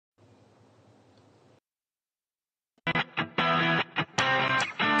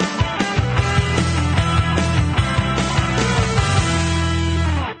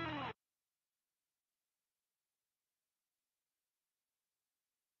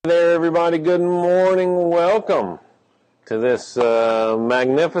There, everybody. Good morning. Welcome to this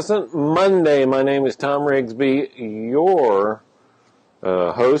magnificent Monday. My name is Thom Rigsby, your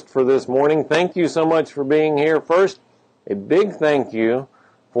host for this morning. Thank you so much for being here. First, a big thank you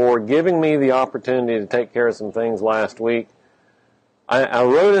for giving me the opportunity to take care of some things last week. I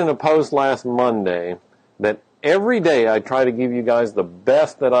wrote in a post last Monday that every day I try to give you guys the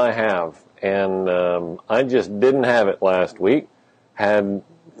best that I have, and I just didn't have it last week. Had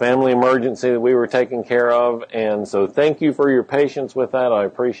family emergency that we were taking care of, and so thank you for your patience with that. I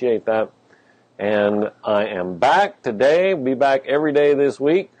appreciate that. And I am back today. Be back every day this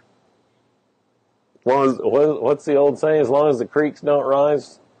week. What's the old saying? As long as the creeks don't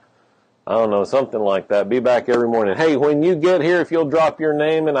rise? I don't know, something like that. Be back every morning. Hey, when you get here, if you'll drop your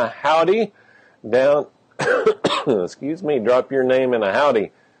name in a howdy down, excuse me, drop your name in a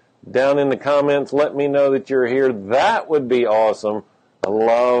howdy down in the comments. Let me know that you're here. That would be awesome. I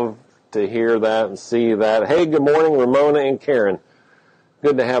love to hear that and see that. Hey, good morning, Ramona and Karen.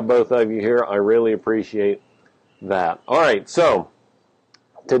 Good to have both of you here. I really appreciate that. All right, so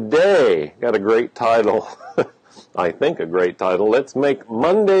today got a great title. I think a great title. Let's make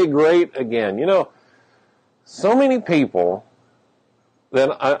Monday great again. You know, so many people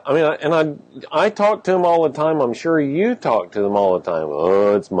that I talk to them all the time. I'm sure you talk to them all the time.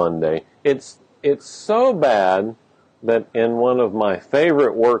 Oh, it's Monday. It's so bad that in one of my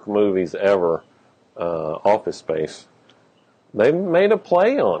favorite work movies ever, Office Space, they made a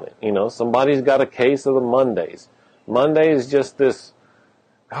play on it. You know, somebody's got a case of the Mondays. Monday is just this,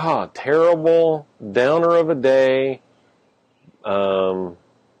 terrible downer of a day. I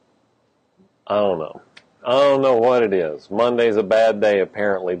don't know. I don't know what it is. Monday's a bad day,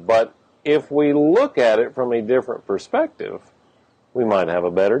 apparently. But if we look at it from a different perspective, we might have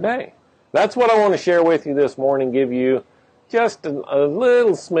a better day. That's what I want to share with you this morning, give you just a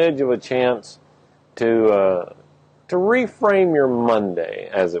little smidge of a chance to reframe your Monday,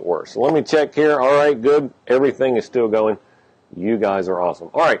 as it were. So let me check here. All right, good. Everything is still going. You guys are awesome.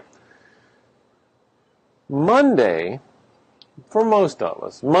 All right. Monday, for most of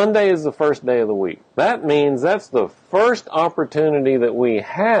us, Monday is the first day of the week. That means that's the first opportunity that we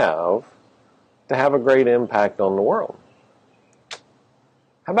have to have a great impact on the world.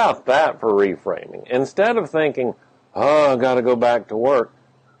 How about that for reframing? Instead of thinking, I got to go back to work,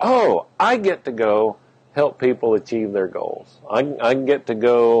 I get to go help people achieve their goals. I get to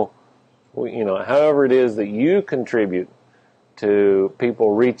go, however it is that you contribute to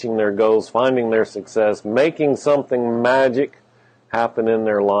people reaching their goals, finding their success, making something magic happen in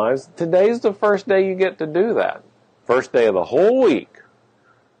their lives. Today's the first day you get to do that. First day of the whole week.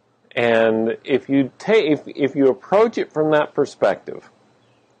 And if you approach it from that perspective,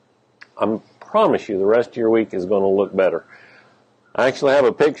 I promise you the rest of your week is going to look better. I actually have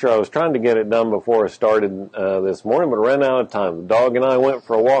a picture. I was trying to get it done before I started this morning, but I ran out of time. The dog and I went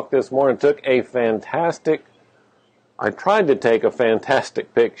for a walk this morning, I tried to take a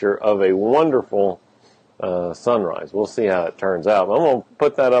fantastic picture of a wonderful sunrise. We'll see how it turns out. I'm going to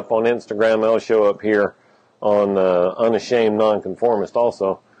put that up on Instagram. It'll show up here on Unashamed Nonconformist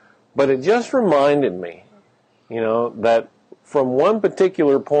also. But it just reminded me, that from one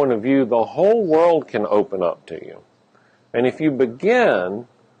particular point of view, the whole world can open up to you. And if you begin,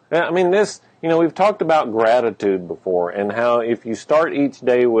 we've talked about gratitude before, and how if you start each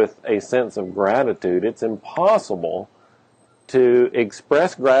day with a sense of gratitude, it's impossible to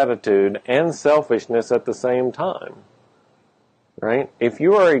express gratitude and selfishness at the same time. Right? If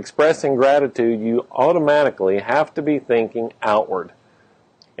you are expressing gratitude, you automatically have to be thinking outward.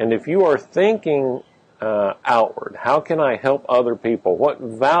 And if you are thinking outward, how can I help other people? What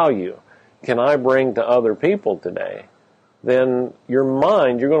value can I bring to other people today? Then your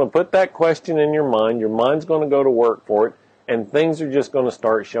mind, you're going to put that question in your mind's going to go to work for it, and things are just going to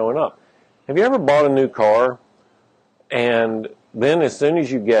start showing up. Have you ever bought a new car, and then as soon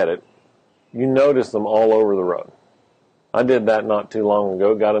as you get it, you notice them all over the road? I did that not too long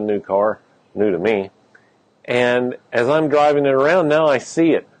ago, got a new car, new to me, and as I'm driving it around, now I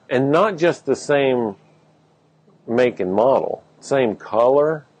see it, and not just the same make and model, same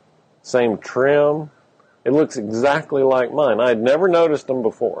color, same trim. It looks exactly like mine. I had never noticed them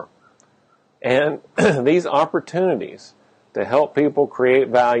before. And these opportunities to help people create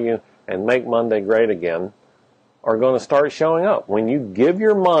value and make Monday great again are going to start showing up. When you give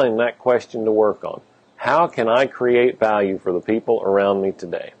your mind that question to work on, how can I create value for the people around me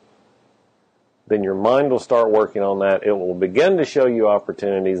today? Then your mind will start working on that. It will begin to show you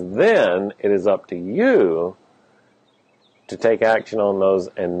opportunities. Then it is up to you to take action on those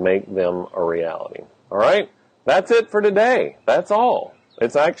and make them a reality. All right? That's it for today. That's all.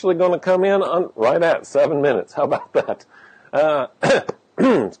 It's actually going to come in right at 7 minutes. How about that?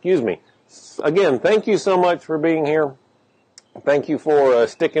 Excuse me. Again, thank you so much for being here. Thank you for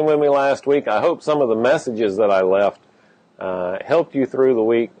sticking with me last week. I hope some of the messages that I left helped you through the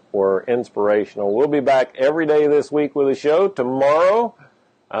week, were inspirational. We'll be back every day this week with a show. Tomorrow,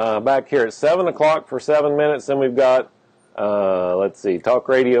 back here at 7 o'clock for 7 minutes. Then we've got, Talk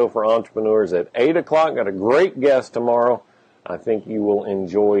Radio for Entrepreneurs at 8 o'clock. Got a great guest tomorrow. I think you will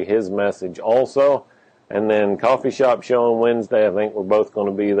enjoy his message also. And then Coffee Shop Show on Wednesday. I think we're both going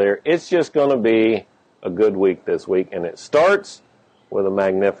to be there. It's just going to be a good week this week. And it starts with a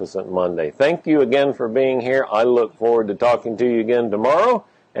magnificent Monday. Thank you again for being here. I look forward to talking to you again tomorrow.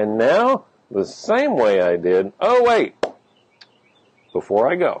 And now, the same way I did. Oh, wait.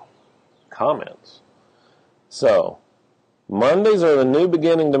 Before I go, comments. So, Mondays are the new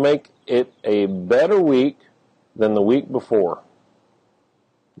beginning to make it a better week than the week before.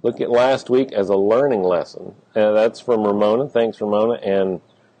 Look at last week as a learning lesson. That's from Ramona. Thanks, Ramona. And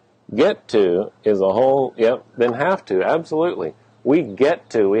get to is a whole, then have to. Absolutely. We get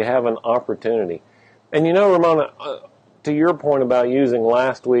to. We have an opportunity. And you know, Ramona, to your point about using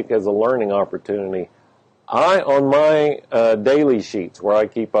last week as a learning opportunity, on my daily sheets where I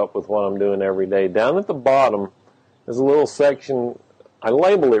keep up with what I'm doing every day, down at the bottom is a little section, I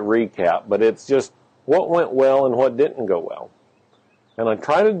label it recap, but it's just what went well and what didn't go well. And I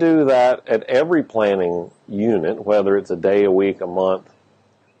try to do that at every planning unit, whether it's a day, a week, a month,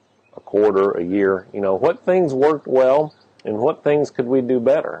 a quarter, a year. You know, what things worked well and what things could we do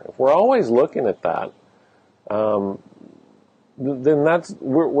better? If we're always looking at that, then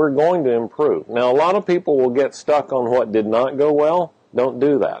we're going to improve. Now, a lot of people will get stuck on what did not go well. Don't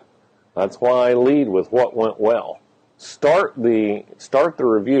do that. That's why I lead with what went well. Start the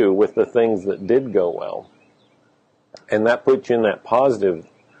review with the things that did go well. And that puts you in that positive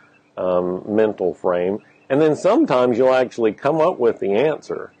mental frame. And then sometimes you'll actually come up with the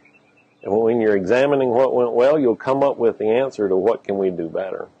answer. And when you're examining what went well, you'll come up with the answer to what can we do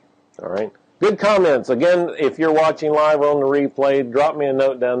better. All right? Good comments. Again, if you're watching live on the replay, drop me a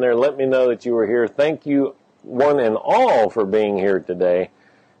note down there. Let me know that you were here. Thank you, one and all, for being here today.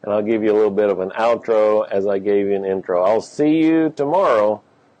 And I'll give you a little bit of an outro as I gave you an intro. I'll see you tomorrow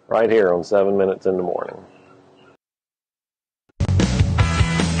right here on 7 Minutes in the Morning.